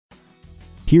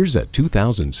Here's a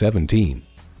 2017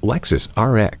 Lexus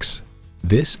RX.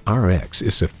 This RX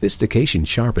is sophistication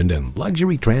sharpened and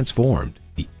luxury transformed.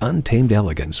 The untamed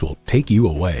elegance will take you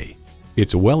away.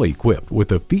 It's well equipped with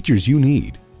the features you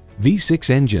need: V6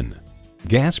 engine,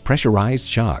 gas pressurized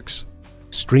shocks,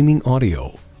 streaming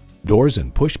audio, doors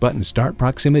and push-button start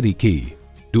proximity key,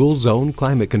 dual zone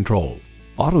climate control,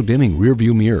 auto-dimming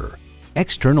rearview mirror,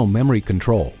 external memory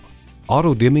control,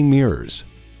 auto-dimming mirrors,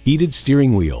 heated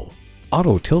steering wheel,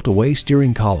 auto tilt-away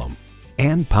steering column,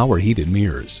 and power heated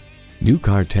mirrors. New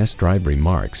Car Test Drive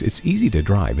remarks it's easy to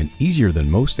drive and easier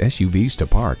than most SUVs to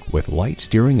park with light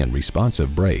steering and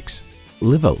responsive brakes.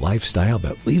 Live a lifestyle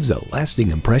that leaves a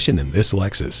lasting impression in this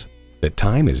Lexus. The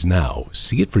time is now.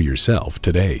 See it for yourself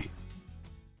today.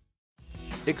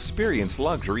 Experience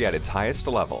luxury at its highest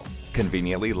level.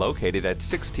 Conveniently located at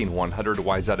 16100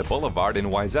 Wayzata Boulevard in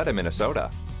Wayzata, Minnesota.